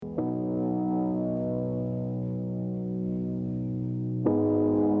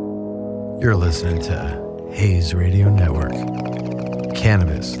You're listening to Hayes Radio Network,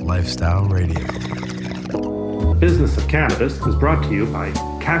 Cannabis Lifestyle Radio. Business of Cannabis is brought to you by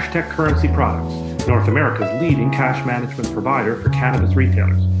CashTech Currency Products, North America's leading cash management provider for cannabis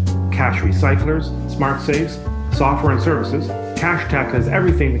retailers. Cash recyclers, smart safes, software and services, CashTech has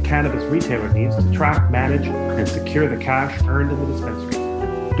everything the cannabis retailer needs to track, manage, and secure the cash earned in the dispensary.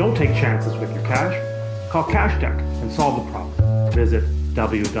 Don't take chances with your cash. Call CashTech and solve the problem. Visit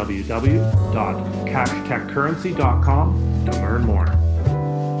www.cashtechcurrency.com to learn more.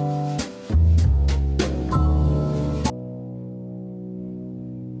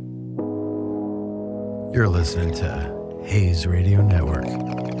 You're listening to Hayes Radio Network,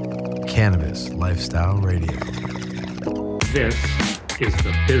 Cannabis Lifestyle Radio. This is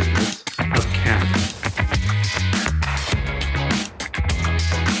the business of cannabis.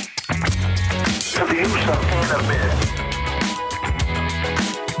 The use of cannabis.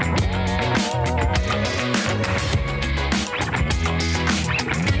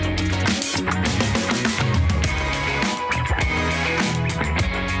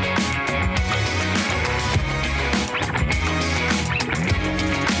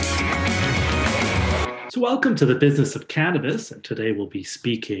 Welcome to the business of cannabis, and today we'll be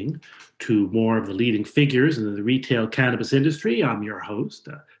speaking to more of the leading figures in the retail cannabis industry. I'm your host,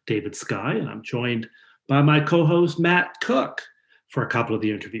 David Skye, and I'm joined by my co-host, Matt Cook, for a couple of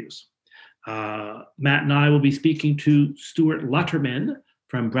the interviews. Matt and I will be speaking to Stuart Lutterman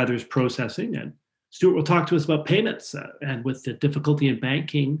from Brothers Processing, and Stuart will talk to us about payments, and with the difficulty in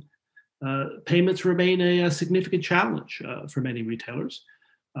banking, payments remain a significant challenge for many retailers.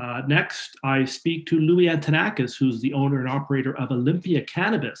 Next, I speak to Louis Antonakis, who's the owner and operator of Olympia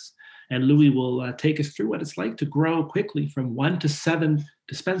Cannabis. And Louis will take us through what it's like to grow quickly from 1 to 7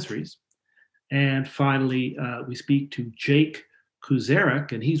 dispensaries. And finally, we speak to Jake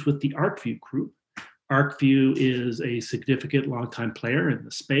Kuzarek, and he's with the ArcView Group. ArcView is a significant longtime player in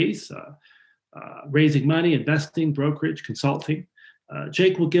the space, raising money, investing, brokerage, consulting.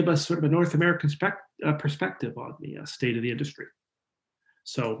 Jake will give us sort of a North American perspective on the state of the industry.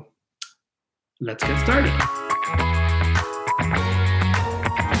 So let's get started.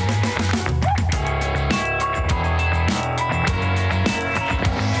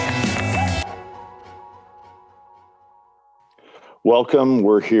 Welcome.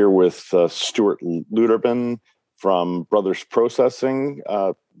 We're here with Stuart Lutterman from Brothers Processing.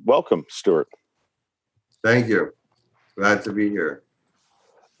 Welcome, Stuart. Thank you. Glad to be here.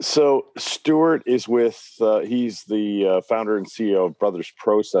 So Stuart is he's the founder and CEO of Brothers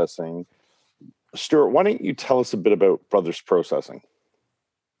Processing. Stuart, why don't you tell us a bit about Brothers Processing?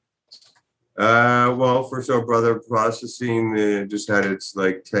 Well, first of all, Brother Processing just had its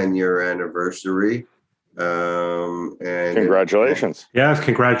 10-year anniversary. And congratulations. Yes,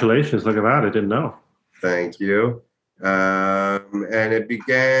 congratulations. Look at that. I didn't know. Thank you. And it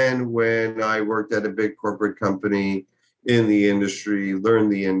began when I worked at a big corporate company in the industry,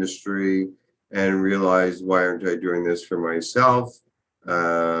 learned the industry, and realized, why aren't I doing this for myself,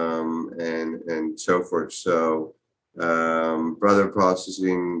 and so forth. So Brother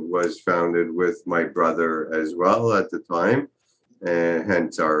Processing was founded with my brother as well at the time, and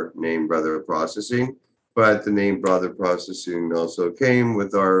hence our name Brother Processing. But the name Brother Processing also came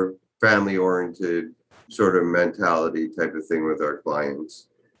with our family-oriented sort of mentality type of thing with our clients.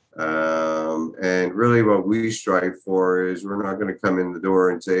 And really what we strive for is we're not going to come in the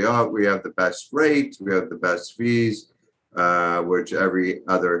door and say, oh, we have the best rates, we have the best fees, which every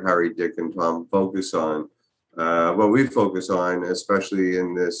other Harry, Dick, and Tom focus on. What we focus on, especially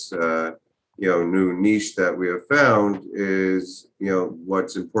in this, new niche that we have found is,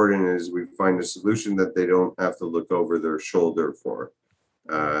 what's important is we find a solution that they don't have to look over their shoulder for,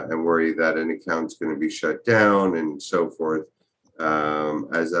 and worry that an account's going to be shut down and so forth.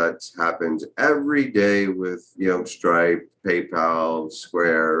 As that happens every day with, Stripe, PayPal,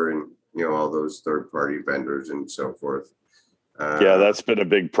 Square, and, all those third-party vendors and so forth. Yeah, that's been a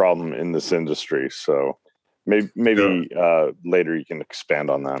big problem in this industry. So maybe later you can expand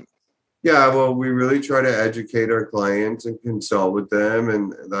on that. Yeah, well, we really try to educate our clients and consult with them.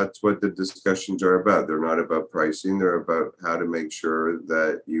 And that's what the discussions are about. They're not about pricing. They're about how to make sure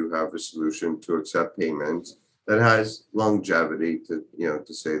that you have a solution to accept payments that has longevity to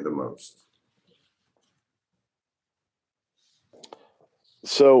say the most.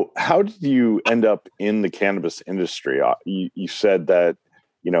 So how did you end up in the cannabis industry? You said that,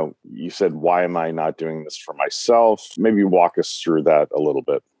 why am I not doing this for myself? Maybe walk us through that a little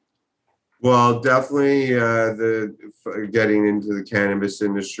bit. Well, definitely getting into the cannabis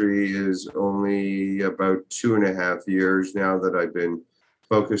industry is only about 2.5 years now that I've been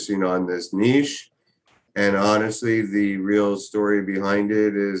focusing on this niche. And honestly, the real story behind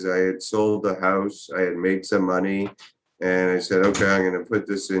it is I had sold the house, I had made some money, and I said, okay, I'm going to put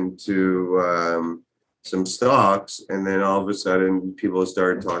this into some stocks. And then all of a sudden, people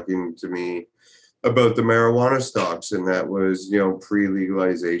started talking to me about the marijuana stocks, and that was,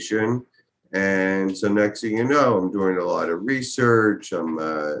 pre-legalization. And so next thing you know, I'm doing a lot of research. I'm,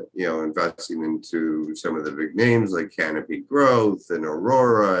 investing into some of the big names like Canopy Growth and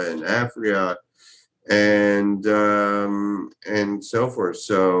Aurora and Afria and so forth.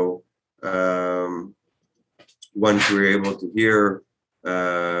 So once we were able to hear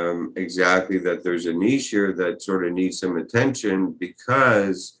exactly that there's a niche here that sort of needs some attention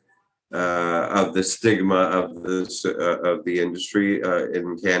because of the stigma of the industry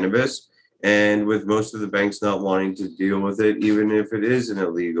in cannabis, and with most of the banks not wanting to deal with it, even if it is an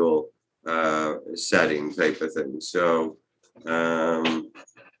illegal setting type of thing. So,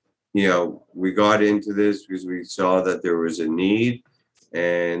 we got into this because we saw that there was a need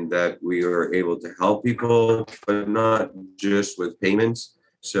and that we were able to help people, but not just with payments.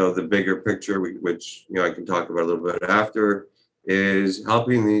 So the bigger picture, which I can talk about a little bit after, is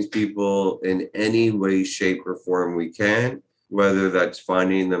helping these people in any way, shape, or form we can, whether that's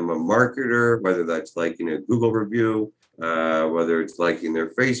finding them a marketer, whether that's liking a Google review, whether it's liking their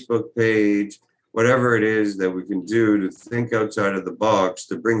Facebook page, whatever it is that we can do to think outside of the box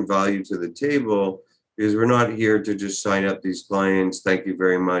to bring value to the table, because we're not here to just sign up these clients, thank you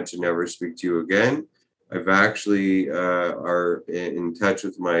very much, and never speak to you again. I've actually are in touch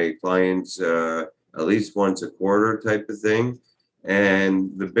with my clients at least once a quarter type of thing.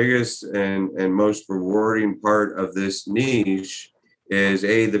 And the biggest and most rewarding part of this niche is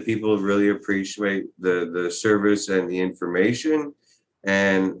the people really appreciate the service and the information.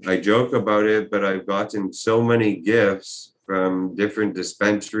 And I joke about it, but I've gotten so many gifts from different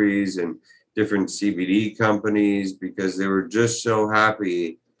dispensaries and different CBD companies because they were just so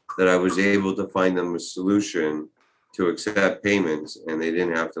happy that I was able to find them a solution to accept payments and they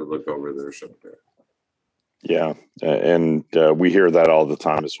didn't have to look over their shoulder. Yeah, and we hear that all the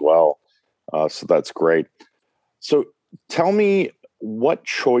time as well. So that's great. So tell me, what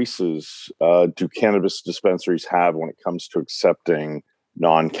choices do cannabis dispensaries have when it comes to accepting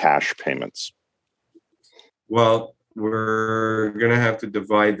non-cash payments? Well, we're going to have to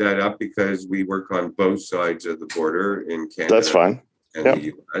divide that up because we work on both sides of the border in Canada. That's fine. And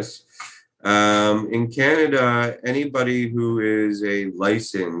the US. In Canada, anybody who is a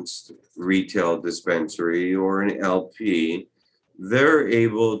licensed retail dispensary or an LP, they're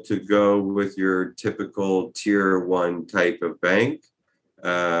able to go with your typical tier 1 type of bank,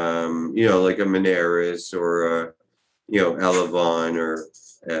 like a Moneris or a, Elavon or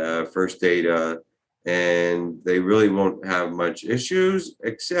First Data, and they really won't have much issues,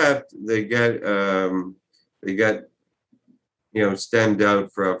 except they get stemmed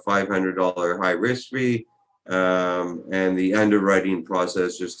out for a $500 high risk fee. And the underwriting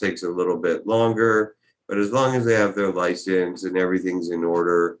process just takes a little bit longer. But as long as they have their license and everything's in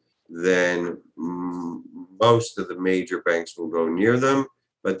order, then most of the major banks will go near them.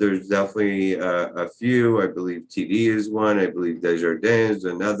 But there's definitely a few. I believe TD is one. I believe Desjardins is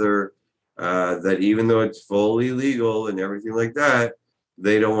another. That even though it's fully legal and everything like that,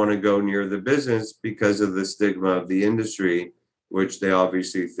 they don't want to go near the business because of the stigma of the industry, which they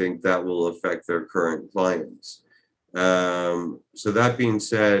obviously think that will affect their current clients. So that being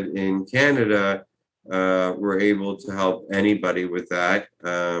said, in Canada, we're able to help anybody with that,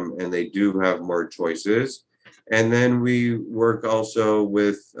 and they do have more choices. And then we work also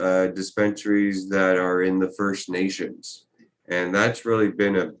with dispensaries that are in the First Nations. And that's really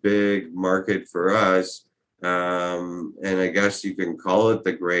been a big market for us. And I guess you can call it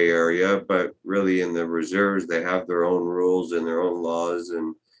the gray area, but really in the reserves, they have their own rules and their own laws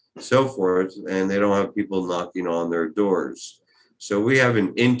and so forth, and they don't have people knocking on their doors. So we have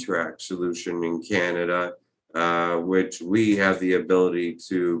an Interact solution in Canada, which we have the ability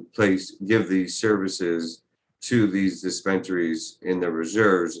to give these services to these dispensaries in the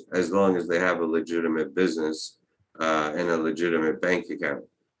reserves, as long as they have a legitimate business and a legitimate bank account.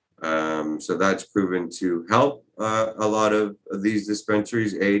 So that's proven to help a lot of these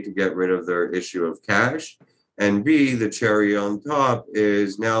dispensaries, A, to get rid of their issue of cash, and B, the cherry on top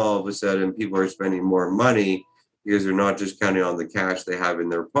is now all of a sudden people are spending more money because they're not just counting on the cash they have in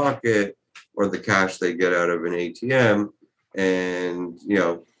their pocket or the cash they get out of an ATM. And,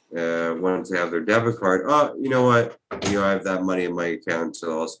 once they have their debit card, you know what, I have that money in my account,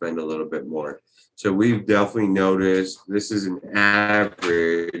 so I'll spend a little bit more. So we've definitely noticed this is an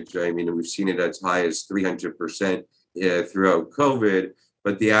average. I mean, we've seen it as high as 300% throughout COVID.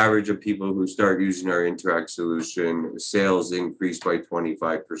 but the average of people who start using our Interact solution, sales increased by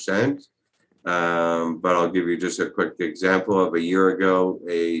 25%. But I'll give you just a quick example of a year ago,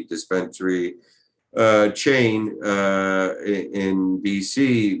 a dispensary chain in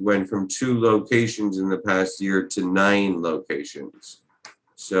BC went from 2 locations in the past year to 9 locations.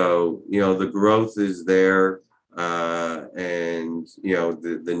 So, the growth is there, and,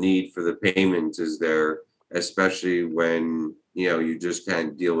 the need for the payments is there, especially when, you just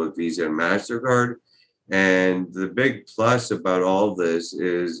can't deal with Visa and MasterCard. And the big plus about all this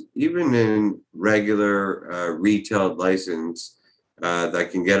is even in regular retail license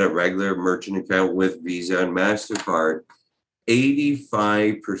that can get a regular merchant account with Visa and MasterCard,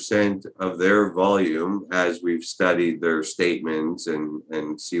 85% of their volume, as we've studied their statements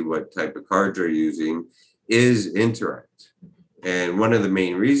and see what type of cards they're using, is Interact. And one of the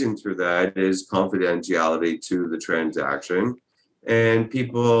main reasons for that is confidentiality to the transaction. And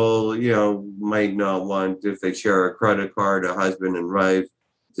people, might not want, if they share a credit card, a husband and wife,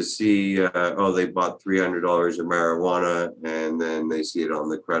 to see, they bought $300 of marijuana, and then they see it on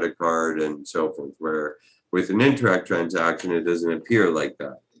the credit card and so forth, where with an Interact transaction, it doesn't appear like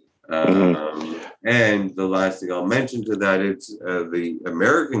that. And the last thing I'll mention to that, it's the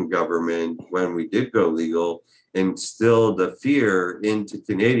American government, when we did go legal, instilled a fear into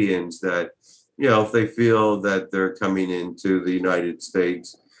Canadians that, if they feel that they're coming into the United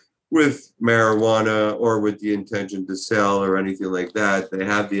States with marijuana or with the intention to sell or anything like that, they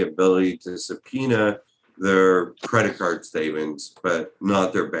have the ability to subpoena their credit card statements, but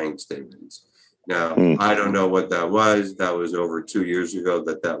not their bank statements. Now, I don't know what that was. That was over 2 years ago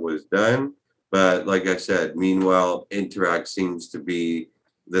that was done. But like I said, meanwhile, Interact seems to be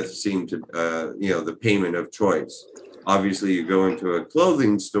the payment of choice. Obviously, you go into a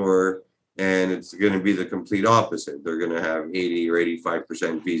clothing store, and it's going to be the complete opposite. They're going to have 80 or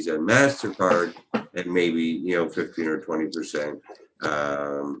 85% Visa and MasterCard, and maybe 15 or 20%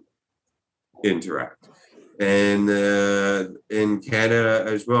 Interact. And in Canada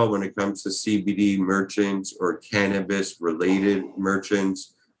as well, when it comes to CBD merchants or cannabis-related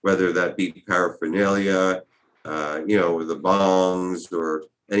merchants, whether that be paraphernalia, the bongs or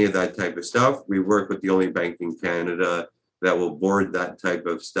any of that type of stuff, we work with the only bank in Canada that will board that type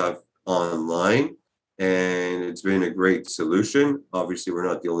of stuff online, and it's been a great solution. Obviously, we're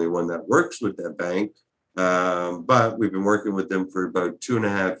not the only one that works with that bank, but we've been working with them for about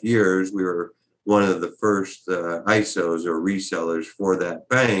 2.5 years. We were one of the first ISOs or resellers for that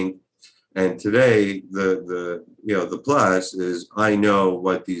bank, and today the plus is I know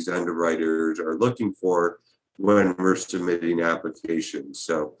what these underwriters are looking for when we're submitting applications.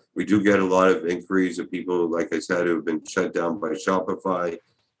 So we do get a lot of inquiries of people, like I said, who have been shut down by Shopify,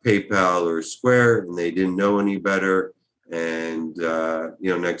 PayPal, or Square, and they didn't know any better. And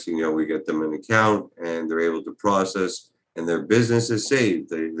next thing you know, we get them an account, and they're able to process, and their business is saved.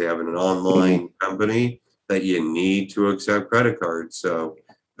 They have an online company that you need to accept credit cards. So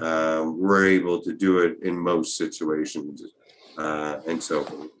we're able to do it in most situations, and so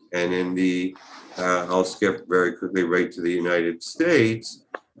forth. And in the I'll skip very quickly right to the United States.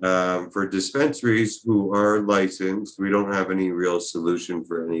 For dispensaries who are licensed, we don't have any real solution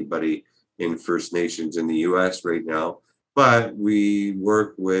for anybody in First Nations in the US right now, but we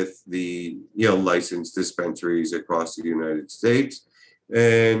work with the licensed dispensaries across the United States.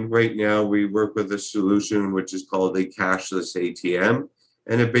 And right now we work with a solution which is called a cashless ATM.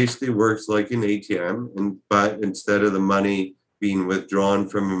 And it basically works like an ATM, but instead of the money being withdrawn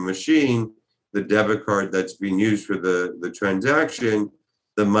from a machine, the debit card that's being used for the transaction,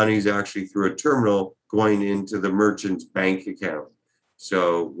 the money's actually through a terminal going into the merchant's bank account.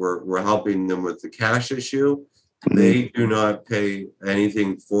 So we're helping them with the cash issue. They do not pay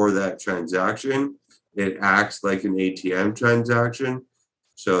anything for that transaction. It acts like an ATM transaction.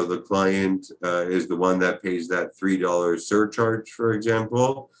 So the client is the one that pays that $3 surcharge, for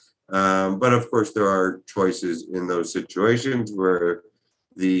example. But of course, there are choices in those situations where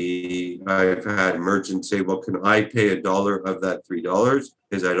I've had merchants say, well, can I pay $1 of that $3?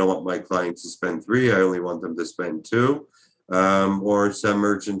 Because I don't want my clients to spend $3. I only want them to spend $2. Or some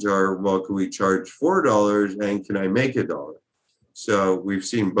merchants are, well, can we charge $4 and can I make $1? So we've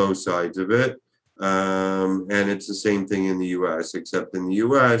seen both sides of it. And it's the same thing in the US, except in the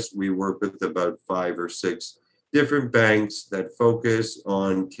US, we work with about 5 or 6 different banks that focus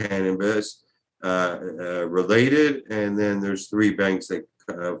on cannabis related. And then there's 3 banks that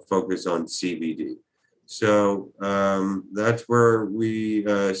focus on CBD. So that's where we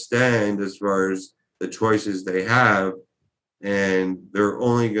stand as far as the choices they have. And they're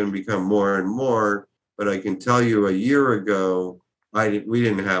only going to become more and more. But I can tell you a year ago, we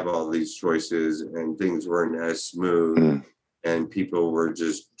didn't have all these choices, and things weren't as smooth, and people were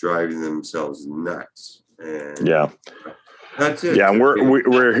just driving themselves nuts. And Yeah. that's it. Yeah, and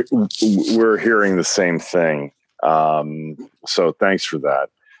we're hearing the same thing. So thanks for that.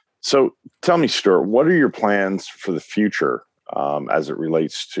 So tell me, Stuart, what are your plans for the future as it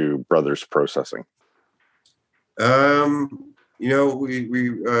relates to Brothers Processing? We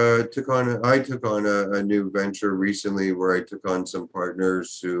took on a new venture recently where I took on some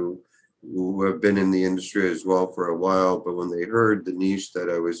partners who have been in the industry as well for a while, but when they heard the niche that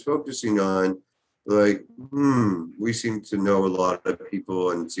I was focusing on, like, we seem to know a lot of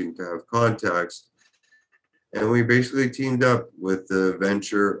people and seem to have contacts. And we basically teamed up with the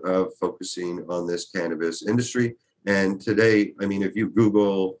venture of focusing on this cannabis industry. And today, I mean, if you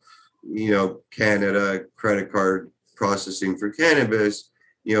Google, Canada credit card processing for cannabis,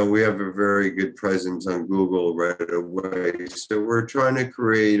 we have a very good presence on Google right away. So we're trying to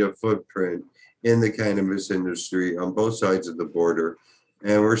create a footprint in the cannabis industry on both sides of the border.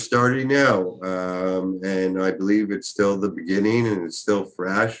 And we're starting now. And I believe it's still the beginning and it's still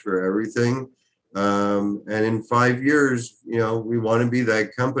fresh for everything. And in 5 years, we want to be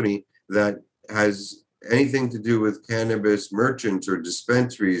that company that has anything to do with cannabis merchants or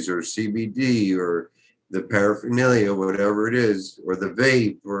dispensaries or CBD or the paraphernalia, whatever it is, or the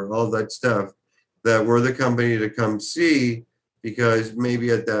vape or all that stuff, that we're the company to come see, because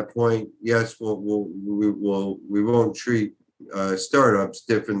maybe at that point, yes, we won't treat startups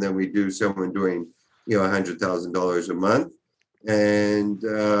different than we do someone doing, $100,000 a month. And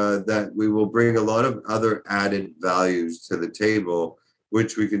that we will bring a lot of other added values to the table,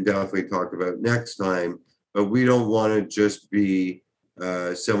 which we can definitely talk about next time. But we don't want to just be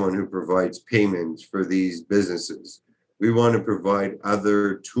someone who provides payments for these businesses. We want to provide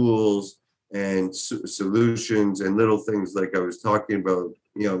other tools and solutions and little things like I was talking about,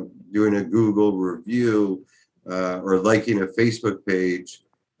 doing a Google review or liking a Facebook page.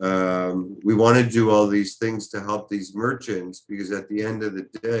 We want to do all these things to help these merchants, because at the end of the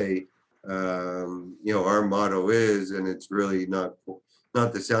day, our motto is, and it's really not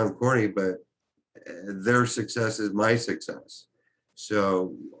to sound corny, but their success is my success.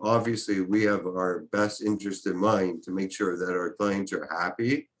 So obviously we have our best interest in mind to make sure that our clients are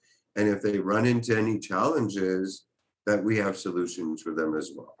happy. And if they run into any challenges, that we have solutions for them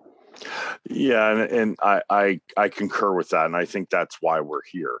as well. Yeah, and I concur with that, and I think that's why we're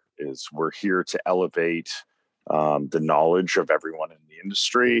here. We're here to elevate the knowledge of everyone in the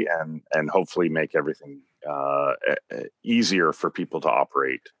industry, and hopefully make everything easier for people to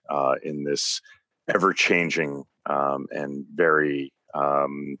operate in this ever-changing and very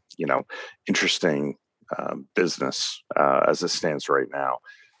interesting business as it stands right now.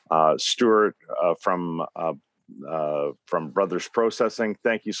 Stuart from Brothers Processing,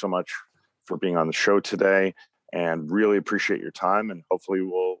 thank you so much for being on the show today, and really appreciate your time, and hopefully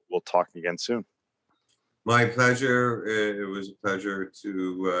we'll talk again soon. My pleasure. It was a pleasure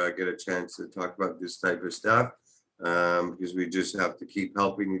to get a chance to talk about this type of stuff, because we just have to keep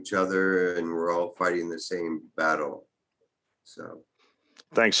helping each other, and we're all fighting the same battle. So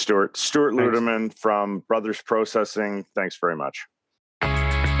thanks, Stuart. Stuart Ludeman from Brothers Processing, thanks very much.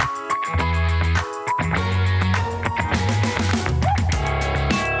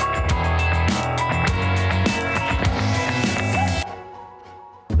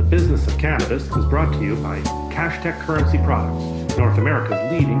 The Business of Cannabis is brought to you by CashTech Currency Products, North America's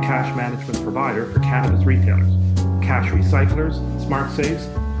leading cash management provider for cannabis retailers. Cash recyclers, smart safes,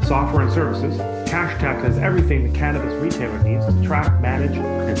 software and services, CashTech has everything the cannabis retailer needs to track, manage,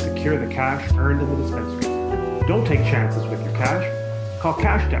 and secure the cash earned in the dispensary. Don't take chances with your cash. Call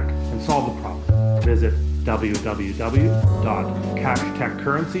CashTech and solve the problem. Visit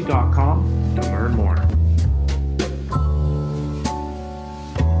www.cashtechcurrency.com to learn more.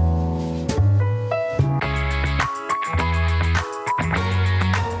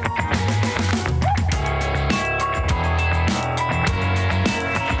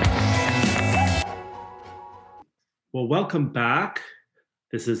 Well, welcome back.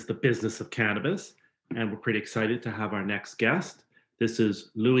 This is the Business of Cannabis, and we're pretty excited to have our next guest. This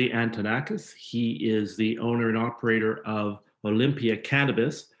is Louis Antonakis. He is the owner and operator of Olympia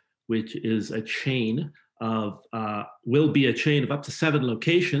Cannabis, which is a chain of, will be a chain of up to 7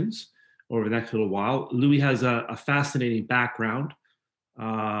 locations over the next little while. Louis has a fascinating background,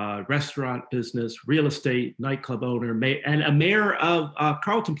 restaurant business, real estate, nightclub owner, and a mayor of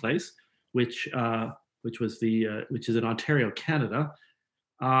Carleton Place, which is in Ontario, Canada.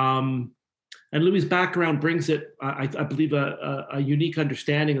 And Louis' background brings it, I believe, a unique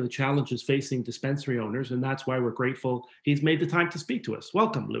understanding of the challenges facing dispensary owners, and that's why we're grateful he's made the time to speak to us.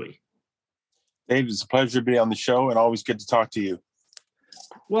 Welcome, Louis. Dave, it's a pleasure to be on the show and always good to talk to you.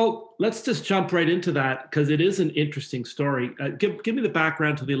 Well, let's just jump right into that because it is an interesting story. Give me the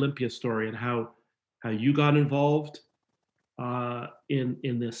background to the Olympia story and how you got involved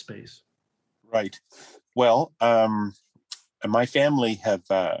in this space. Right. Well, my family have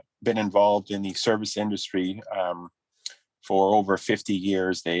been involved in the service industry for over 50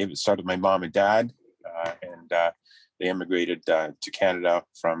 years, Dave. It started with my mom and dad, and they immigrated to Canada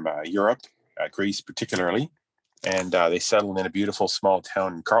from Europe, Greece particularly. And they settled in a beautiful small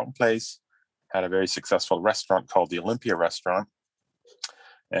town in Carleton Place, had a very successful restaurant called the Olympia Restaurant.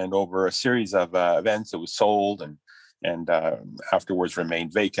 And over a series of events, it was sold and afterwards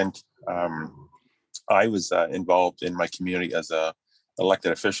remained vacant. I was involved in my community as a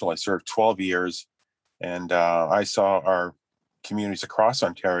elected official. I served 12 years, and I saw our communities across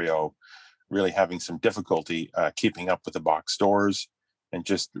Ontario really having some difficulty keeping up with the box stores and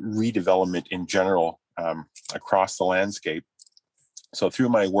just redevelopment in general across the landscape. So through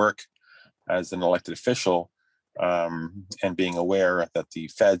my work as an elected official and being aware that the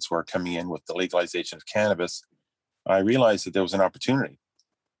feds were coming in with the legalization of cannabis, I realized that there was an opportunity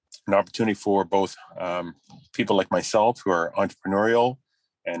for both people like myself who are entrepreneurial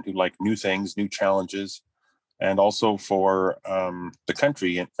and who like new things, new challenges, and also for the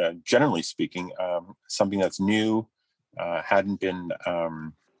country, generally speaking, something that's new, hadn't been,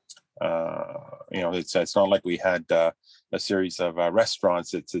 it's not like we had a series of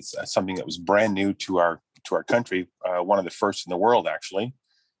restaurants. It's something that was brand new to our country, one of the first in the world, actually.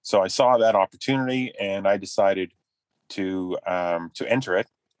 So I saw that opportunity, and I decided to enter it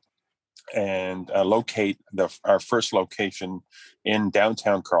and locate our first location in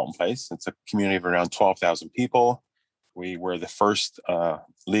downtown Carleton Place. It's a community of around 12,000 people. We were the first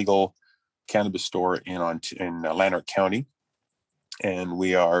legal cannabis store in Lanark County, and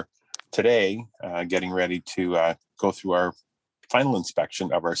we are today getting ready to go through our final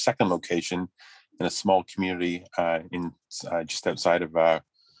inspection of our second location in a small community in just outside of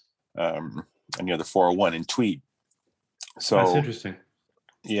near the 401 in Tweed. So that's interesting.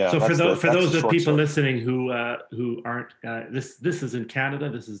 Yeah. So for those of people listening who aren't, this is in Canada.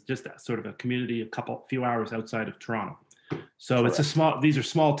 This is just sort of a community, few hours outside of Toronto. So correct. These are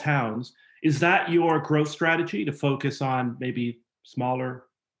small towns. Is that your growth strategy to focus on maybe smaller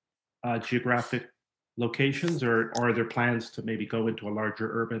geographic locations, or are there plans to maybe go into a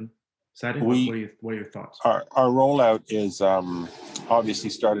larger urban setting? What are your thoughts? Our rollout is obviously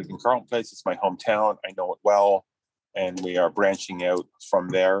started in Carleton Place. It's my hometown. I know it well. And we are branching out from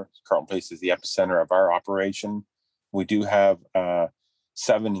there. Carleton Place is the epicenter of our operation. We do have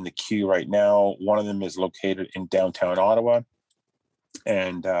 7 in the queue right now. One of them is located in downtown Ottawa.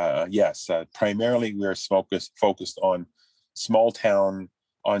 And yes, primarily we are focused on small town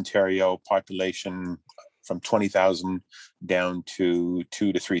Ontario, population from 20,000 down to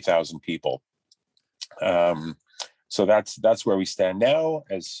 2,000 to 3,000 people. So that's where we stand now.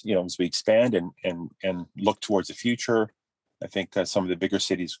 As we expand and look towards the future, I think some of the bigger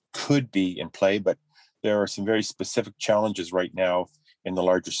cities could be in play, but there are some very specific challenges right now in the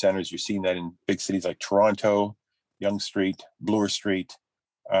larger centers. You're seeing that in big cities like Toronto, Yonge Street, Bloor Street,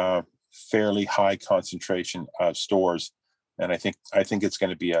 fairly high concentration of stores. And I think it's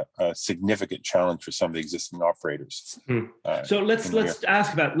going to be a significant challenge for some of the existing operators. So let's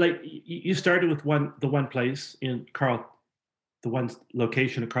ask about, like, you started with the one place in the one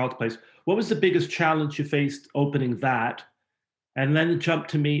location at Carleton Place. What was the biggest challenge you faced opening that? And then jump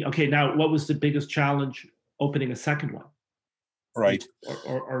to me. Okay, now what was the biggest challenge opening a second one? Right.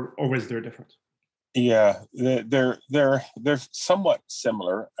 Or was there a difference? Yeah, they're somewhat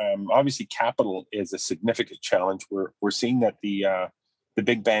similar. Obviously, capital is a significant challenge. We're seeing that the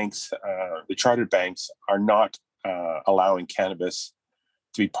big banks, the chartered banks, are not allowing cannabis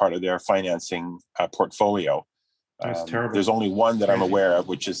to be part of their financing portfolio. That's terrible. There's only one that I'm aware of,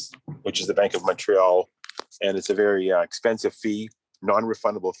 which is the Bank of Montreal, and it's a very expensive fee,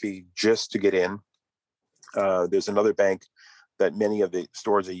 non-refundable fee just to get in. There's another bank that many of the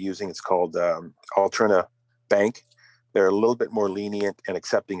stores are using. It's called Alterna Bank. They're a little bit more lenient and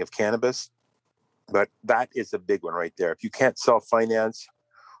accepting of cannabis, but that is a big one right there. If you can't self-finance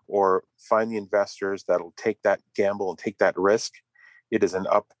or find the investors that'll take that gamble and take that risk, it is an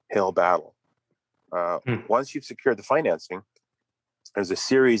uphill battle. Once you've secured the financing, there's a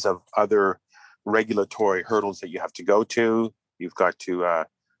series of other regulatory hurdles that you have to go to. You've got to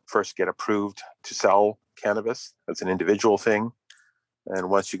first get approved to sell cannabis. That's an individual thing. And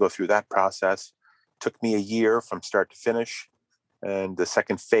once you go through that process, took me a year from start to finish. And the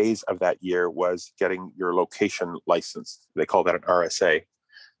second phase of that year was getting your location license. They call that an RSA.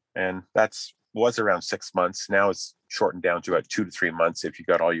 And was around 6 months. Now it's shortened down to about 2 to 3 months if you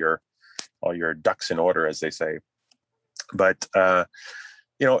got all your ducks in order, as they say. But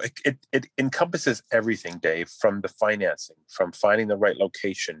it encompasses everything, Dave, from the financing, from finding the right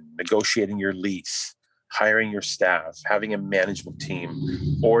location, negotiating your lease, hiring your staff, having a management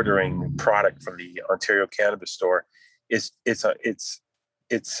team, ordering product from the Ontario Cannabis Store. It's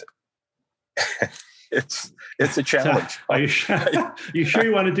a challenge. Are you sure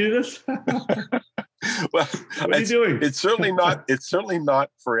you want to do this? Well, what are you doing? It's certainly not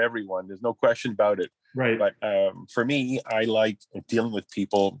for everyone. There's no question about it. Right. But for me, I like dealing with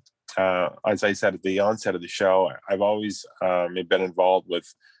people. As I said at the onset of the show, I've always been involved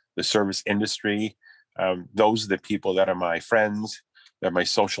with the service industry. Those are the people that are my friends. They're my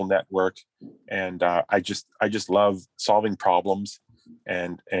social network, and I just love solving problems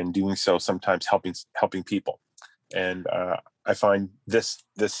and doing so. Sometimes helping people, and I find this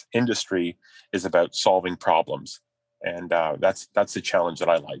industry is about solving problems, and that's the challenge that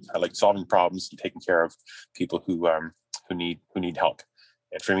I like. I like solving problems and taking care of people who need help,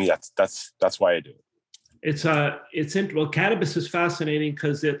 and for me, that's why I do it. Well, cannabis is fascinating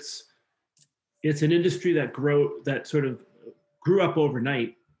because it's an industry that sort of grew up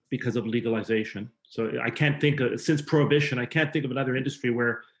overnight because of legalization. So I can't think of, since Prohibition, I can't think of another industry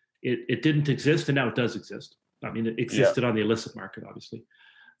where it didn't exist and now it does exist. I mean, it existed on the illicit market, obviously.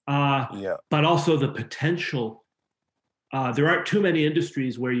 But also the potential. There aren't too many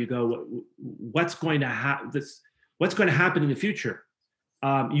industries where you go, what's going to happen in the future?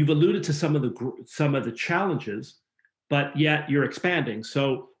 You've alluded to some of the challenges, but yet you're expanding.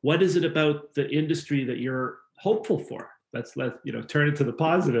 So what is it about the industry that you're hopeful for? Let's turn it to the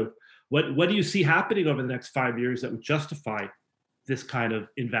positive. What do you see happening over the next 5 years that would justify this kind of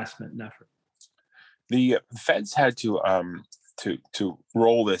investment and effort? The feds had to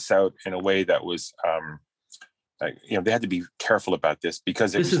roll this out in a way that was, they had to be careful about this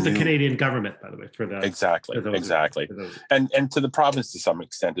because this is the Canadian government, by the way, exactly, and to the province to some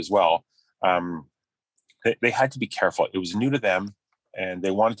extent as well. They had to be careful. It was new to them, and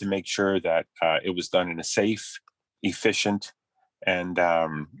they wanted to make sure that it was done in a safe, efficient, and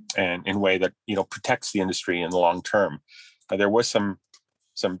in a way that protects the industry in the long term. There was some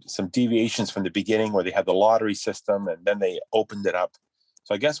deviations from the beginning where they had the lottery system and then they opened it up.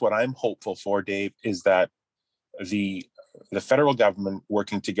 So I guess what I'm hopeful for, Dave, is that the federal government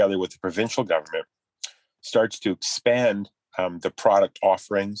working together with the provincial government starts to expand the product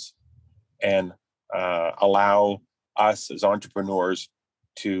offerings and allow us as entrepreneurs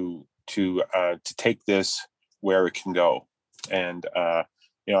to take this where it can go. And I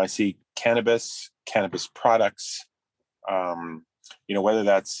see cannabis products, whether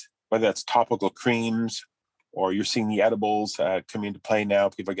that's topical creams or you're seeing the edibles come into play now.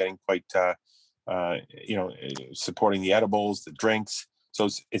 People are getting quite supporting the edibles, the drinks. So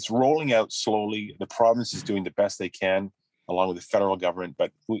it's rolling out slowly. The province is doing the best they can along with the federal government,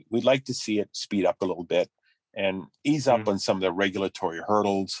 but we'd like to see it speed up a little bit and ease up on some of the regulatory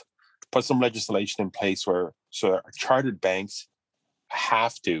hurdles, put some legislation in place so our chartered banks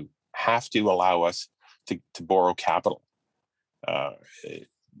have to allow us to borrow capital.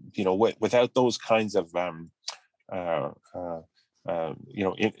 Without those kinds of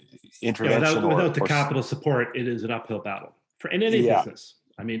intervention, without the capital support, it is an uphill battle in any business.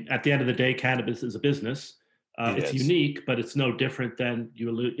 I mean, at the end of the day, cannabis is a business. It's unique, but it's no different than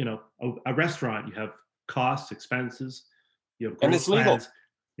a restaurant. You have costs, expenses, you have growth and it's legal. plans,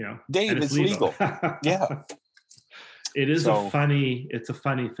 Dave, it's legal. Yeah. It is a funny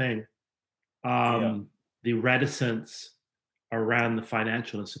thing. The reticence around the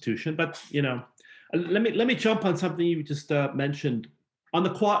financial institution, but let me jump on something you just mentioned on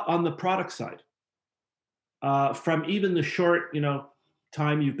the product side. From even the short,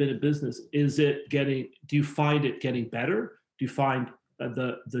 time you've been in business, do you find it getting better? Do you find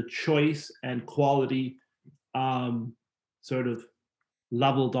the choice and quality sort of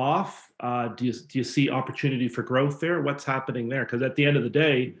leveled off? Do you see opportunity for growth there? What's happening there? Because at the end of the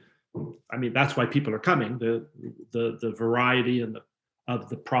day, I mean, that's why people are coming. The variety of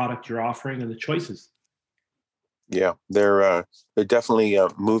the product you're offering and the choices. Yeah, they're definitely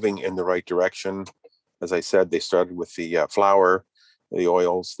moving in the right direction. As I said, they started with the flower, the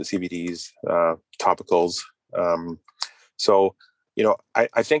oils, the CBDs, topicals.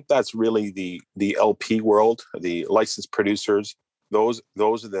 I think that's really the LP world, the licensed producers. those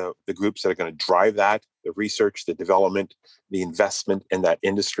are the groups that are going to drive that, the research, the development, the investment in that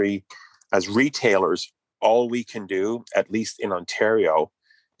industry. As retailers, all we can do, at least in Ontario,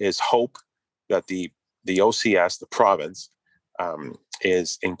 is hope that the OCS, the province,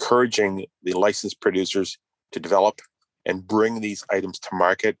 is encouraging the licensed producers to develop and bring these items to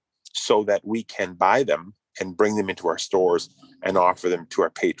market so that we can buy them and bring them into our stores and offer them to our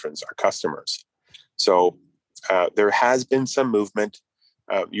patrons, our customers. So there has been some movement.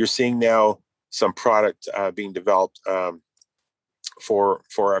 You're seeing now some product being developed for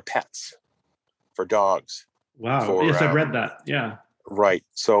our pets, for dogs. Wow. Yes, I've read that. Yeah. Right.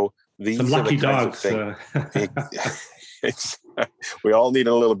 So these some lucky dogs. We all need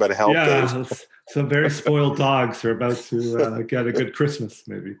a little bit of help. Yeah, some very spoiled dogs are about to get a good Christmas,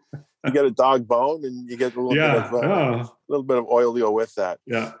 maybe. You get a dog bone, and you get a little bit of oil to go with that.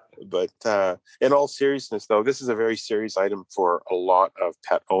 Yeah. But in all seriousness, though, this is a very serious item for a lot of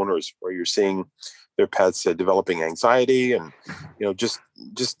pet owners, where you're seeing their pets developing anxiety, and just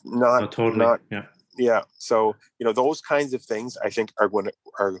not yeah. So those kinds of things, I think,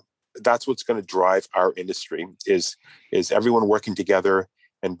 that's what's going to drive our industry. Is everyone working together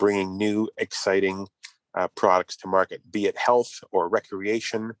and bringing new, exciting products to market, be it health or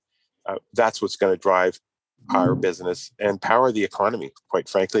recreation. That's what's going to drive our business and power the economy, quite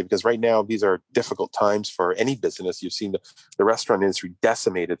frankly, because right now these are difficult times for any business. You've seen the restaurant industry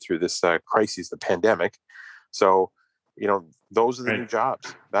decimated through this crisis, the pandemic. So, those are the new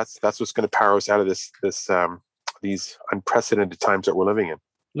jobs. That's what's going to power us out of these unprecedented times that we're living in.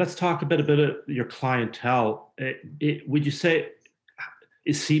 Let's talk a bit of your clientele. Would you say,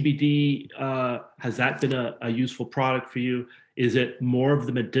 is CBD, has that been a useful product for you? Is it more of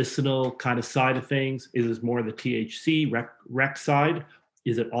the medicinal kind of side of things? Is it more the THC rec side?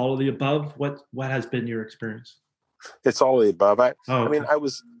 Is it all of the above? What has been your experience? It's all of the above. I mean, okay. I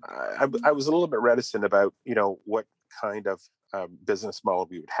was a little bit reticent about, what kind of business model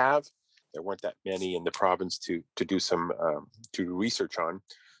we would have. There weren't that many in the province to do some to do research on.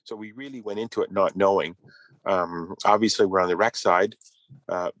 So we really went into it not knowing. Obviously, we're on the rec side,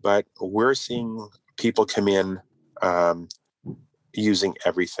 but we're seeing people come in using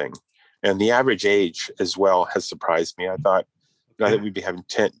everything. And the average age as well has surprised me. I thought we'd be having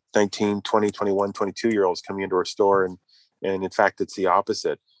 10, 19, 20, 21, 22-year-olds coming into our store. And in fact, it's the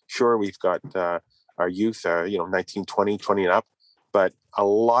opposite. Sure, we've got our youth, 19, 20 and up. But a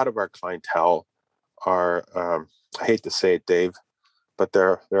lot of our clientele are, I hate to say it, Dave, but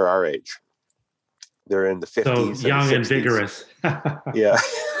they're our age. They're in the 50s. So young and vigorous. Yeah.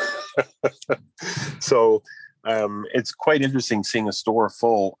 So it's quite interesting seeing a store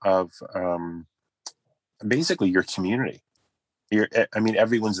full of basically your community.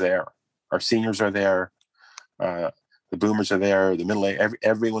 Everyone's there. Our seniors are there. The boomers are there. The middle age.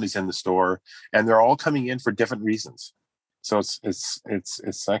 Everyone is in the store, and they're all coming in for different reasons. So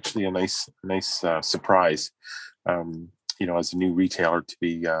it's actually a nice surprise, as a new retailer to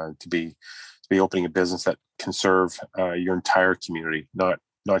be opening a business that can serve your entire community, not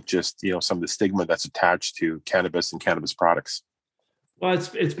just some of the stigma that's attached to cannabis and cannabis products. Well,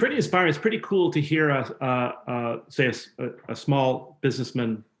 it's pretty inspiring. It's pretty cool to hear a small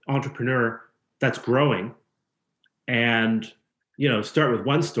businessman, entrepreneur that's growing, and start with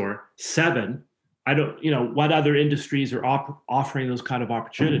one store, 7. I don't, what other industries are offering those kind of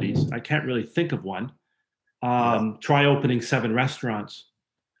opportunities? I can't really think of one. Try opening 7 restaurants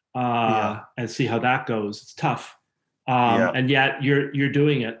and see how that goes. It's tough. And yet you're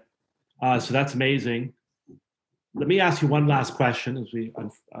doing it. So that's amazing. Let me ask you one last question, as we,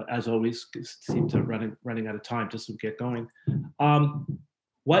 as always, seem to running out of time just to get going.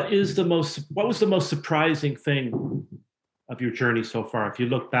 What was the most surprising thing of your journey so far? If you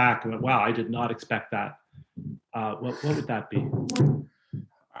look back and went, wow, I did not expect that. What would that be?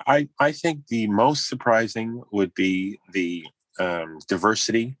 I think the most surprising would be the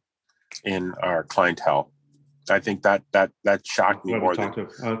diversity in our clientele. I think that shocked me more than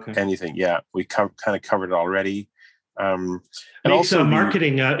anything. Yeah, we kind of covered it already. And also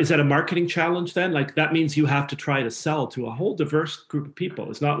marketing. Is that a marketing challenge then? Like that means you have to try to sell to a whole diverse group of people.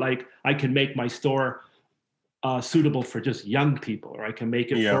 It's not like I can make my store suitable for just young people, or I can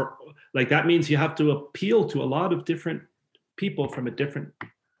make it for like that means you have to appeal to a lot of different people from a different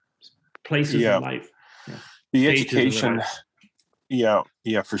places in life. The education. Yeah,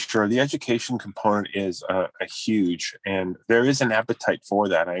 for sure. The education component is a huge, and there is an appetite for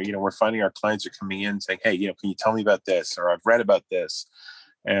that. We're finding our clients are coming in saying, "Hey, can you tell me about this?" Or "I've read about this,"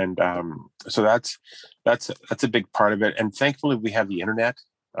 and so that's a big part of it. And thankfully, we have the internet.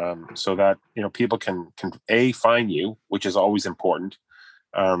 so that people can find you, which is always important.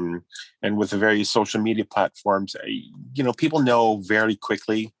 And with the various social media platforms, people know very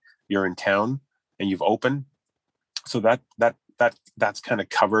quickly you're in town and you've opened. So that's kind of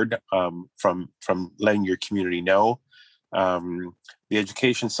covered from letting your community know. The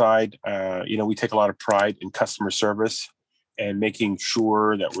education side, we take a lot of pride in customer service and making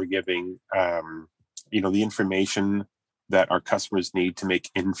sure that we're giving the information that our customers need to make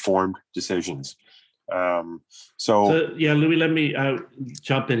informed decisions. So yeah, Louis, let me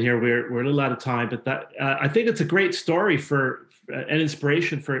jump in here. We're a little out of time, but that I think it's a great story for an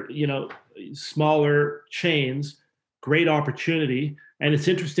inspiration for smaller chains. Great opportunity, and it's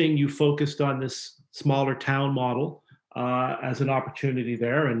interesting you focused on this smaller town model as an opportunity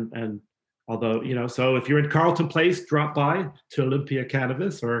there. And although so if you're in Carleton Place, drop by to Olympia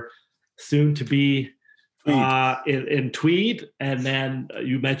Cannabis, or soon to be in Tweed, and then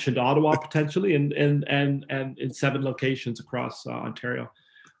you mentioned Ottawa potentially, and in 7 locations across Ontario.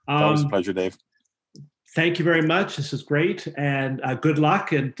 That was a pleasure, Dave. Thank you very much. This is great, and good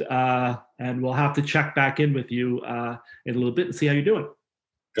luck. And we'll have to check back in with you in a little bit and see how you're doing.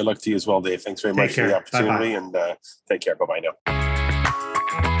 Good luck to you as well, Dave. Thanks very much for the opportunity. Bye-bye. And take care. Bye-bye now.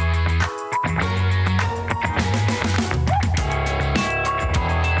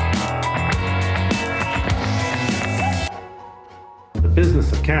 The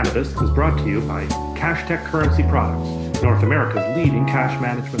Business of Cannabis is brought to you by CashTech Currency Products, North America's leading cash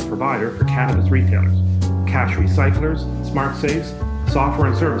management provider for cannabis retailers. Cash recyclers, smart safes, software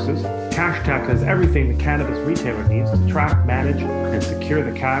and services, CashTech has everything the cannabis retailer needs to track, manage, and secure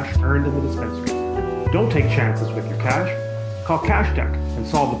the cash earned in the dispensary. Don't take chances with your cash. Call CashTech and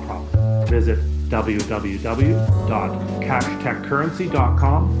solve the problem. Visit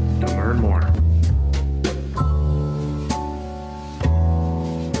www.cashtechcurrency.com to learn more.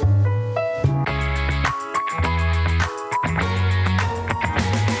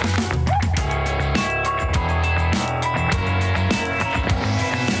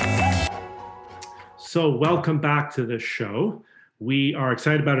 So welcome back to the show. We are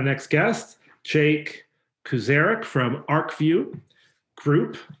excited about our next guest, Jake Kuzarek from ArcView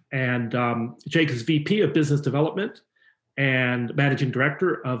Group. And Jake is VP of Business Development and Managing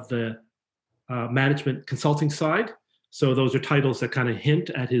Director of the Management Consulting side. So those are titles that kind of hint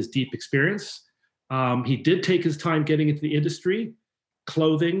at his deep experience. He did take his time getting into the industry,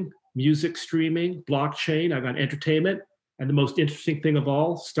 clothing, music streaming, blockchain, I've got entertainment, and the most interesting thing of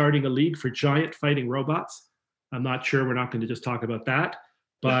all, starting a league for giant fighting robots. I'm not sure, we're not going to just talk about that,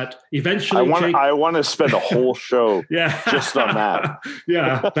 but eventually I want to spend a whole show just on that.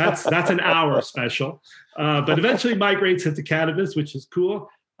 Yeah, that's an hour special. But eventually migrates into cannabis, which is cool,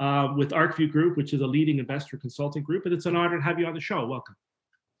 with ArcView Group, which is a leading investor consulting group. And it's an honor to have you on the show. Welcome.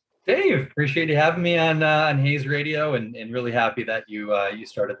 Dave, appreciate you having me on Hayes Radio, and really happy that you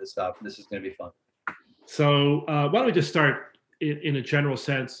started this up. This is going to be fun. So why don't we just start in a general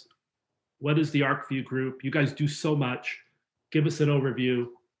sense? What is the ArcView Group? You guys do so much. Give us an overview,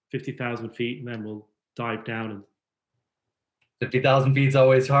 50,000 feet, and then we'll dive down. And 50,000 feet is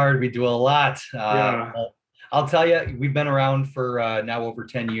always hard. We do a lot. I'll tell you, we've been around for now over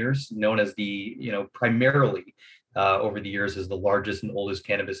 10 years, known as the, primarily over the years as the largest and oldest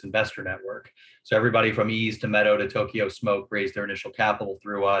cannabis investor network. So everybody from Ease to Meadow to Tokyo Smoke raised their initial capital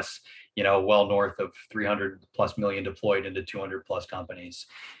through us, well north of 300 plus million deployed into 200 plus companies.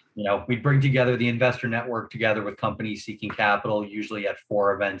 We bring together the investor network together with companies seeking capital, usually at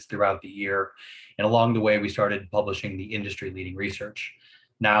 4 events throughout the year. And along the way, we started publishing the industry leading research.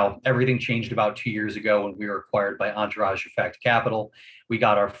 Now, everything changed about 2 years ago when we were acquired by Entourage Effect Capital. We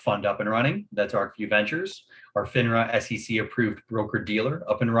got our fund up and running. That's ArcView Ventures. Our FINRA SEC approved broker dealer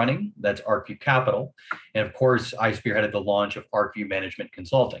up and running. That's ArcView Capital. And of course, I spearheaded the launch of ArcView Management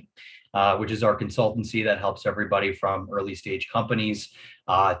Consulting, which is our consultancy that helps everybody from early stage companies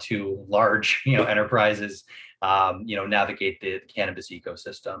to large enterprises navigate the cannabis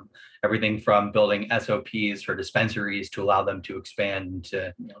ecosystem. Everything from building SOPs for dispensaries to allow them to expand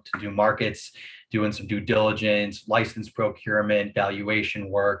to do markets, doing some due diligence, license procurement, valuation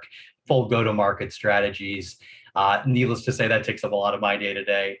work, full go-to-market strategies. Needless to say, that takes up a lot of my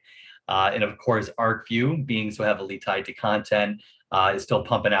day-to-day. And of course, ArcView, being so heavily tied to content, is still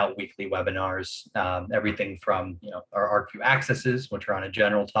pumping out weekly webinars, everything from our ArcView Accesses, which are on a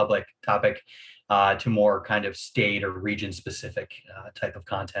general topic, to more kind of state or region specific type of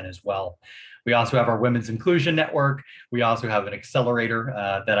content as well. We also have our Women's Inclusion Network. We also have an accelerator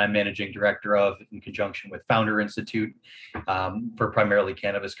that I'm managing director of in conjunction with Founder Institute for primarily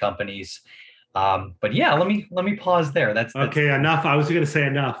cannabis companies. But yeah, let me pause there. That's okay. Enough. I was going to say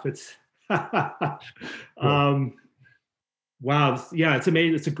enough. It's wow. Yeah, it's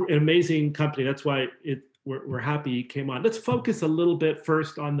amazing. It's an amazing company. That's why we're happy you came on. Let's focus a little bit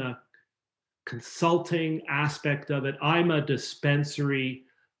first on the consulting aspect of it. I'm a dispensary.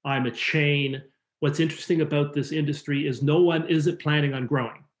 I'm a chain. What's interesting about this industry is no one isn't planning on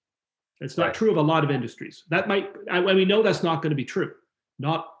growing. It's not true of a lot of industries. That might, we know that's not going to be true.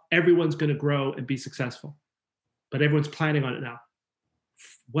 Not everyone's going to grow and be successful, but everyone's planning on it now.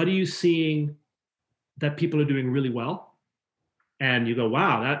 What are you seeing that people are doing really well? And you go,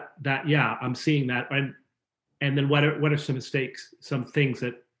 wow, yeah, I'm seeing that. And then what are some mistakes, some things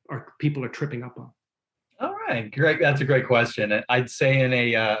that people are tripping up on? All right, great. That's a great question. I'd say in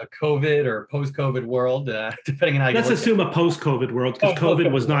a COVID or post-COVID world, depending on how you let's assume a post-COVID world, because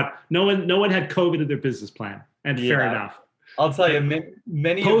COVID was not. No one had COVID in their business plan, and fair enough. I'll tell you,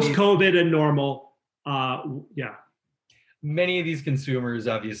 many post-COVID and normal. Many of these consumers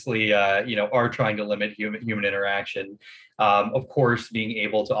obviously, are trying to limit human interaction. Of course, being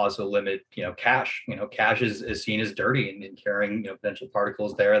able to also limit, cash. Cash is seen as dirty and carrying, potential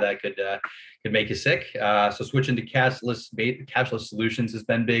particles there that could make you sick. So switching to cashless solutions has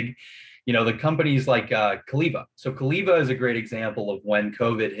been big. The companies like Caliva. So Caliva is a great example of when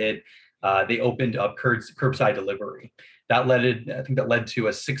COVID hit. They opened up curbside delivery. That led to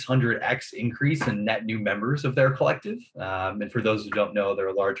a 600x increase in net new members of their collective. And for those who don't know, they're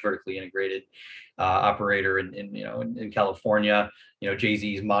a large vertically integrated operator in California.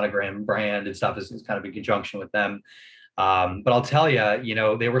 Jay-Z's Monogram brand and stuff is kind of in conjunction with them. But I'll tell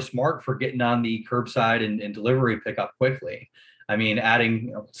you, they were smart for getting on the curbside and delivery pickup quickly. I mean,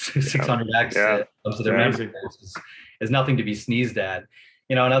 adding 600x to their members is nothing to be sneezed at.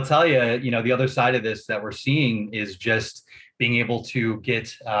 And I'll tell you, the other side of this that we're seeing is just being able to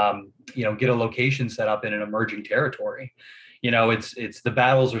get a location set up in an emerging territory. It's the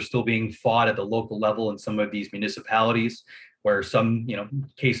battles are still being fought at the local level in some of these municipalities where some,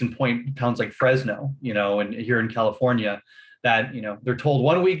 case in point, towns like Fresno, and here in California, that, they're told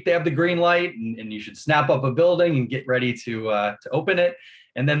 1 week they have the green light and you should snap up a building and get ready to open it.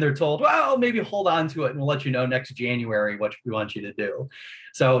 And then they're told, well, maybe hold on to it and we'll let you know next January what we want you to do.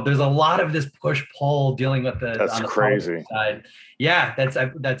 So there's a lot of this push-pull dealing with that's on the crazy side. Yeah,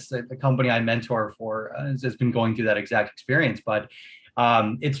 that's the company I mentor for has been going through that exact experience. But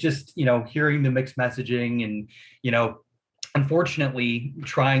it's just, hearing the mixed messaging and, unfortunately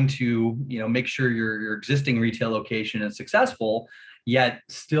trying to, make sure your existing retail location is successful, yet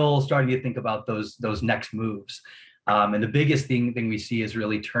still starting to think about those next moves. And the biggest thing we see is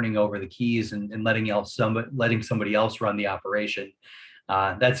really turning over the keys and letting somebody else run the operation.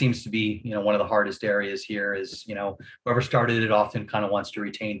 That seems to be, one of the hardest areas here is, whoever started it often kind of wants to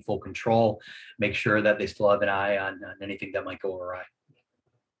retain full control, make sure that they still have an eye on anything that might go awry.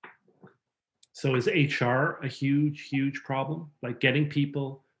 So is HR a huge, huge problem? Like getting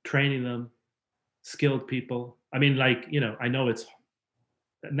people, training them, skilled people? I mean, I know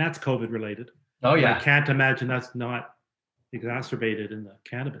and that's COVID related. Oh yeah. I can't imagine that's not exacerbated in the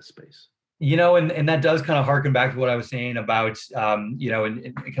cannabis space. And that does kind of harken back to what I was saying about,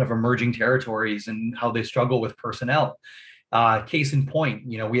 in kind of emerging territories and how they struggle with personnel. Case in point,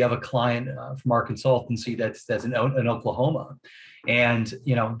 we have a client from our consultancy that's in Oklahoma. And,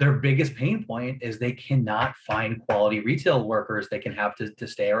 their biggest pain point is they cannot find quality retail workers they can have to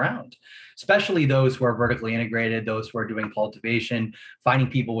stay around, especially those who are vertically integrated, those who are doing cultivation, finding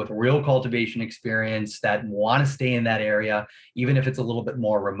people with real cultivation experience that want to stay in that area, even if it's a little bit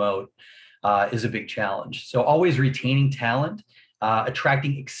more remote, is a big challenge. So always retaining talent,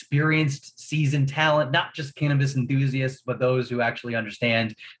 attracting experienced, seasoned talent, not just cannabis enthusiasts, but those who actually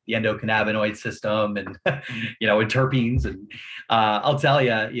understand the endocannabinoid system and, and terpenes. And I'll tell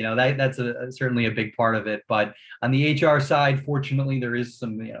you, that's certainly a big part of it. But on the HR side, fortunately, there is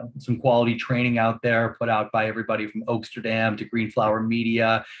some quality training out there put out by everybody from Oaksterdam to Green Flower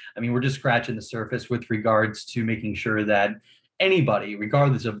Media. I mean, we're just scratching the surface with regards to making sure that anybody,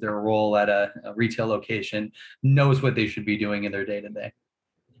 regardless of their role at a retail location, knows what they should be doing in their day-to-day.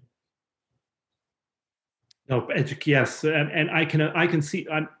 No, yes, and I can see.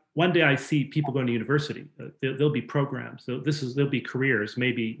 One day I see people going to university. There'll be programs. So there'll be careers.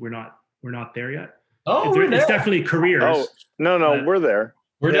 Maybe we're not there yet. Oh, it's definitely careers. Oh no, we're there.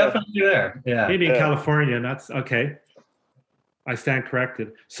 We're definitely there. Yeah, maybe in California. And that's okay. I stand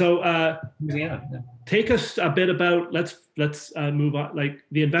corrected. So take us a bit about let's move on, like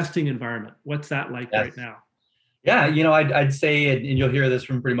the investing environment. What's that like right now? Yeah, I'd say, and you'll hear this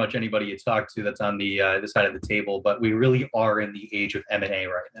from pretty much anybody you talk to that's on the side of the table, but we really are in the age of M&A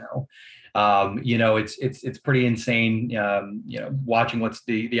right now. It's pretty insane. Watching what's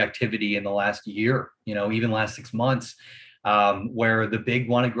the activity in the last year, even last 6 months, where the big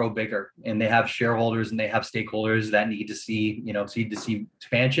want to grow bigger, and they have shareholders and they have stakeholders that need to see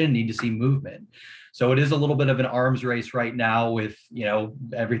expansion, need to see movement. So it is a little bit of an arms race right now with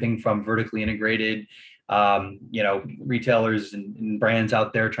everything from vertically integrated retailers and brands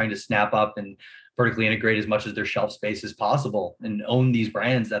out there trying to snap up and vertically integrate as much of their shelf space as possible and own these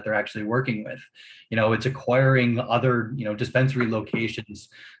brands that they're actually working with. It's acquiring other, dispensary locations.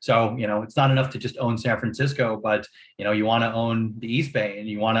 So, it's not enough to just own San Francisco, but, you want to own the East Bay and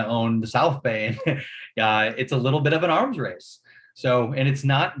you want to own the South Bay. And it's a little bit of an arms race. So, and it's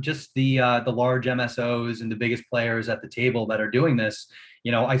not just the large MSOs and the biggest players at the table that are doing this.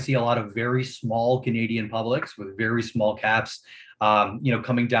 I see a lot of very small Canadian publics with very small caps,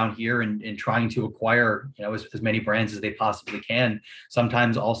 coming down here and trying to acquire, as many brands as they possibly can.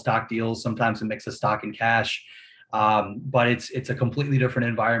 Sometimes all stock deals, sometimes a mix of stock and cash. But it's a completely different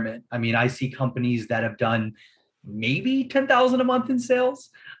environment. I mean, I see companies that have done maybe 10,000 a month in sales.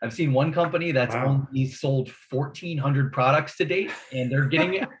 I've seen one company that's only sold 1,400 products to date, and they're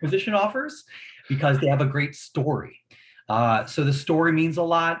getting acquisition offers because they have a great story. So the story means a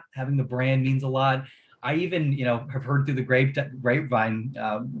lot. Having the brand means a lot. I even, have heard through the grapevine,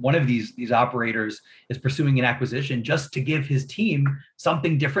 one of these operators is pursuing an acquisition just to give his team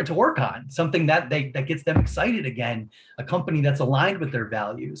something different to work on, something that gets them excited again, a company that's aligned with their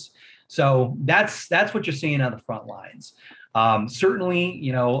values. So that's what you're seeing on the front lines. Certainly,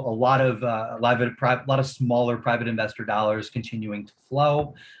 a lot of smaller private investor dollars continuing to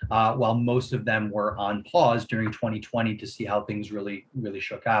flow, while most of them were on pause during 2020 to see how things really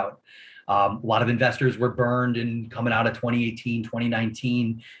shook out. A lot of investors were burned and coming out of 2018,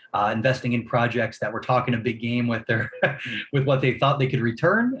 2019, investing in projects that were talking a big game with with what they thought they could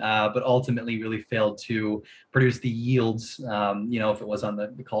return, but ultimately really failed to produce the yields, if it was on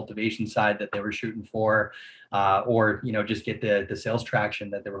the cultivation side that they were shooting for, or, just get the sales traction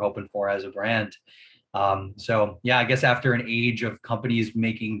that they were hoping for as a brand. So yeah, I guess after an age of companies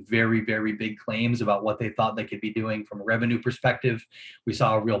making very, very big claims about what they thought they could be doing from a revenue perspective, we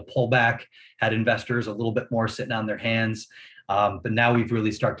saw a real pullback, had investors a little bit more sitting on their hands. But now we've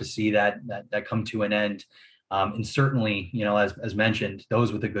really started to see that come to an end. And certainly, as mentioned,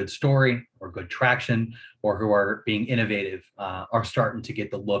 those with a good story or good traction or who are being innovative are starting to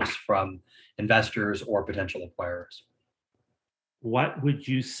get the looks from investors or potential acquirers. What would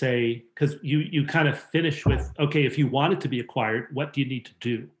you say, because you kind of finish with, okay, if you wanted to be acquired, what do you need to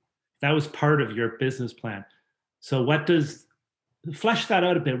do? That was part of your business plan. So flesh that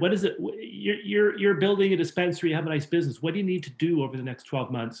out a bit. What is it? You're building a dispensary, you have a nice business. What do you need to do over the next 12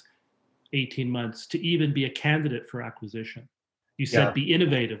 months, 18 months to even be a candidate for acquisition? You said be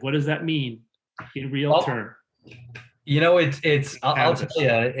innovative. What does that mean in real terms? I'll tell you,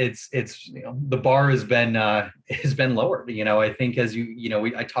 it's the bar has been lowered. I think as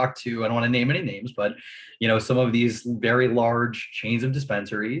I talked to, I don't want to name any names, but some of these very large chains of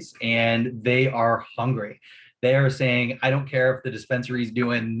dispensaries, and they are hungry. They are saying, I don't care if the dispensary is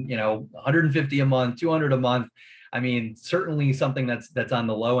doing 150 a month, 200 a month. I mean, certainly something that's on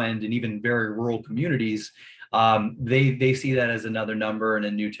the low end, and even very rural communities. They see that as another number and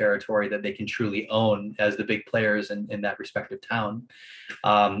a new territory that they can truly own as the big players in that respective town.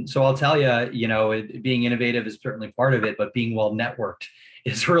 So I'll tell you, being innovative is certainly part of it, but being well networked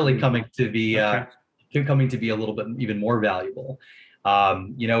is really coming to be a little bit even more valuable.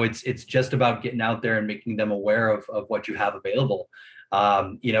 It's just about getting out there and making them aware of what you have available.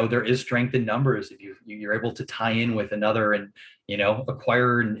 There is strength in numbers if you're able to tie in with another and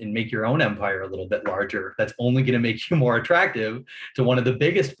acquire and make your own empire a little bit larger. That's only going to make you more attractive to one of the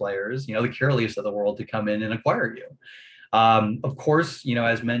biggest players, the Curaleafs of the world, to come in and acquire you. Of course,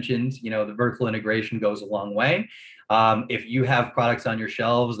 as mentioned, the vertical integration goes a long way. If you have products on your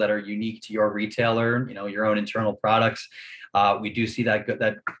shelves that are unique to your retailer, your own internal products, we do see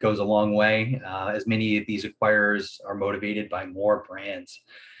that goes a long way, as many of these acquirers are motivated by more brands.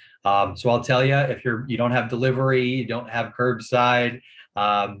 So I'll tell you, if you don't have delivery, you don't have curbside,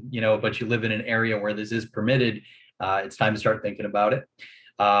 but you live in an area where this is permitted, it's time to start thinking about it.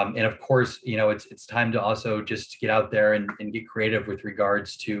 And of course, it's time to also just get out there and get creative with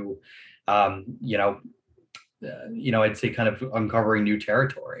regards to, I'd say kind of uncovering new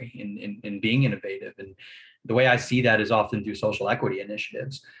territory and being innovative. And the way I see that is often through social equity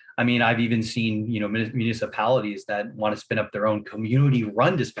initiatives. I mean, I've even seen, municipalities that want to spin up their own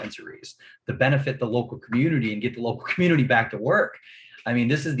community-run dispensaries to benefit the local community and get the local community back to work. I mean,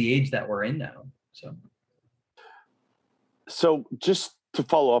 this is the age that we're in now. So just to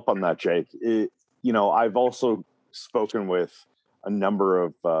follow up on that, Jake, I've also spoken with a number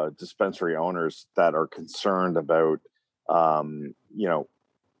of dispensary owners that are concerned about,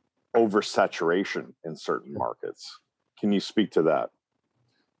 oversaturation in certain markets. Can you speak to that?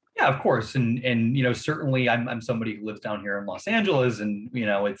 Yeah, of course. And certainly I'm somebody who lives down here in Los Angeles, and,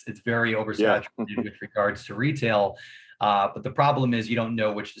 it's very oversaturated with regards to retail. But the problem is you don't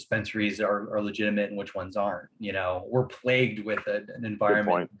know which dispensaries are legitimate and which ones aren't. We're plagued with an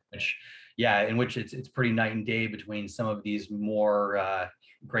environment in which it's pretty night and day between some of these more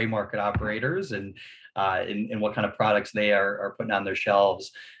gray market operators and what kind of products they are putting on their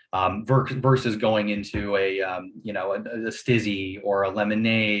shelves. Versus going into a Stizzy or a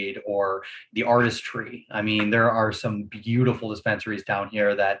Lemonade or the Artistry. I mean, there are some beautiful dispensaries down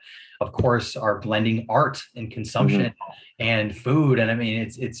here that, of course, are blending art and consumption and food. And I mean,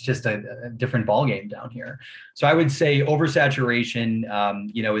 it's just a different ballgame down here. So I would say oversaturation,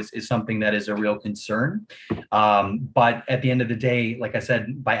 is something that is a real concern. But at the end of the day, like I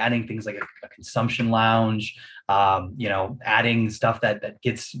said, by adding things like a consumption lounge, adding stuff that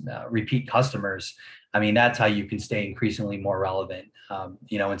gets repeat customers. I mean, that's how you can stay increasingly more relevant,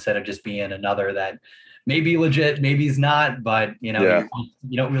 instead of just being another that may be legit, maybe is not, but, you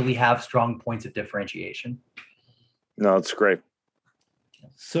don't really have strong points of differentiation. No, it's great.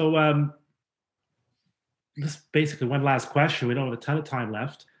 So this is basically one last question. We don't have a ton of time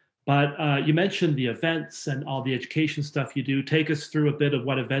left, but you mentioned the events and all the education stuff you do. Take us through a bit of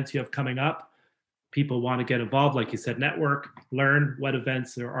what events you have coming up. People want to get involved, like you said, network, learn what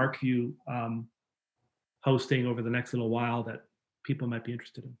events or ArcView hosting over the next little while that people might be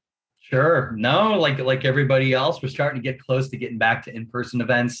interested in. Sure. No, like everybody else, we're starting to get close to getting back to in-person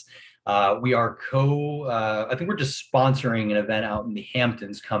events. We are I think we're just sponsoring an event out in the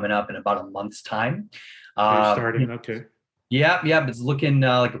Hamptons coming up in about a month's time. Starting, okay. Yeah, but it's looking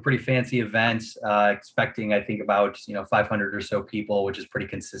like a pretty fancy event, expecting, I think, about 500 or so people, which is pretty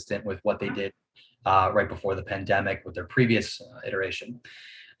consistent with what they did right before the pandemic with their previous iteration.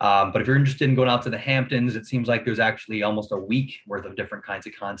 But if you're interested in going out to the Hamptons, it seems like there's actually almost a week worth of different kinds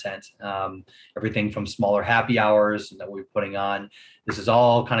of content. Everything from smaller happy hours that we're putting on. This is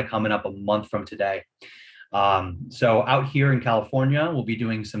all kind of coming up a month from today. So out here in California, we'll be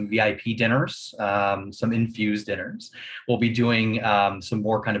doing some VIP dinners, some infused dinners. We'll be doing some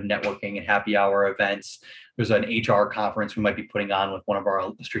more kind of networking and happy hour events. There's an HR conference we might be putting on with one of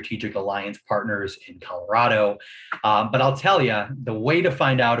our strategic alliance partners in Colorado. But I'll tell you, the way to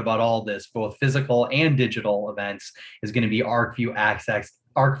find out about all this, both physical and digital events, is going to be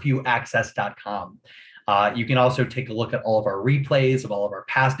arcviewaccess.com. You can also take a look at all of our replays of all of our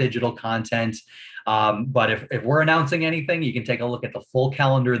past digital content. But if we're announcing anything, you can take a look at the full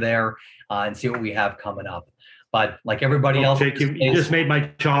calendar there and see what we have coming up. But like everybody else, Jake, you just made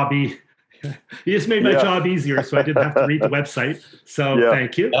my job job easier, so I didn't have to read the website. So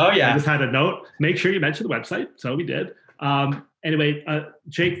thank you. Oh yeah, I just had a note. Make sure you mention the website. So we did. Anyway,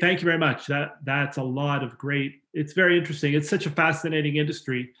 Jake, thank you very much. That's a lot of great. It's very interesting. It's such a fascinating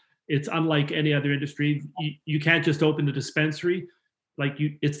industry. It's unlike any other industry. You can't just open the dispensary.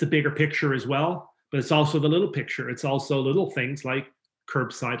 It's the bigger picture as well, but it's also the little picture. It's also little things like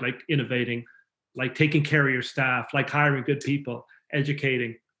curbside, like innovating, like taking care of your staff, like hiring good people,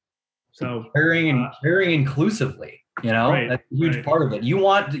 educating. So caring inclusively, that's a huge part of it. You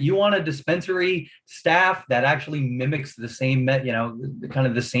want a dispensary staff that actually mimics the same, kind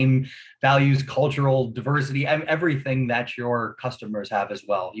of the same values, cultural diversity, and everything that your customers have as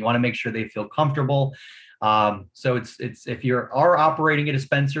well. You want to make sure they feel comfortable. So it's if you are operating a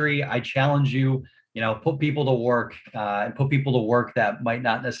dispensary, I challenge you, put people to work and put people to work that might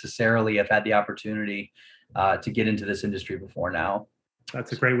not necessarily have had the opportunity to get into this industry before now.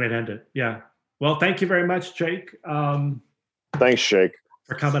 That's a great way to end it. Yeah. Well, thank you very much, Jake. Thanks, Jake,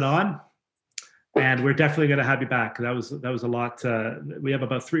 for coming on. And we're definitely going to have you back. That was a lot. We have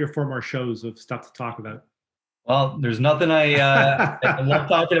about 3 or 4 more shows of stuff to talk about. Well, there's nothing I love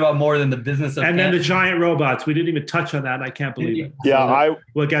talking about more than the business of. And then the giant robots. We didn't even touch on that. And I can't believe it. Yeah,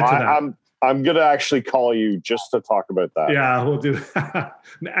 we'll get to that. I'm going to actually call you just to talk about that. Yeah, we'll do. It's a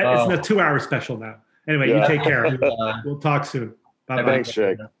 2-hour special now. Anyway, you take care. We'll talk soon. Bye-bye. Thanks,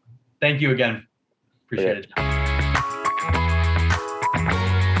 Jake. Thank you again. Appreciate it.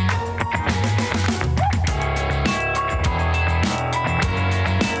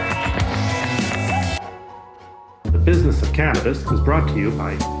 The Business of Cannabis is brought to you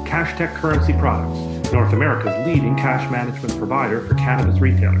by CashTech Currency Products, North America's leading cash management provider for cannabis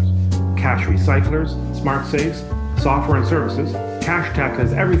retailers. Cash recyclers, smart safes, software and services, CashTech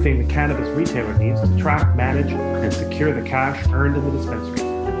has everything the cannabis retailer needs to track, manage, and secure the cash earned in the dispensary.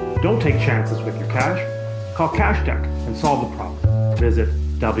 Don't take chances with your cash. Call CashTech and solve the problem. Visit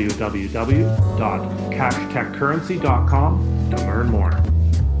www.cashtechcurrency.com to learn more.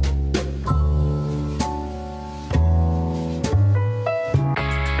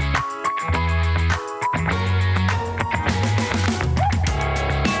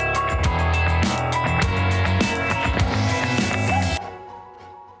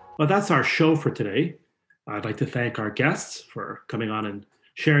 Well, that's our show for today. I'd like to thank our guests for coming on and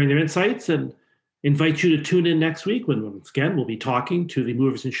sharing their insights, and invite you to tune in next week when, once again, we'll be talking to the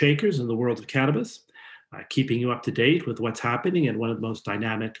movers and shakers in the world of cannabis, keeping you up to date with what's happening in one of the most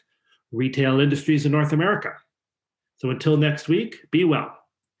dynamic retail industries in North America. So until next week, be well.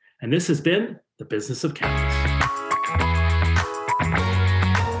 And this has been The Business of Cannabis.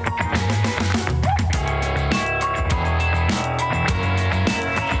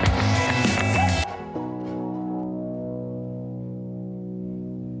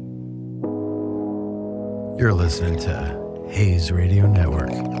 You're listening to Hayes Radio Network,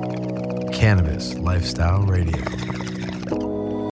 Cannabis Lifestyle Radio.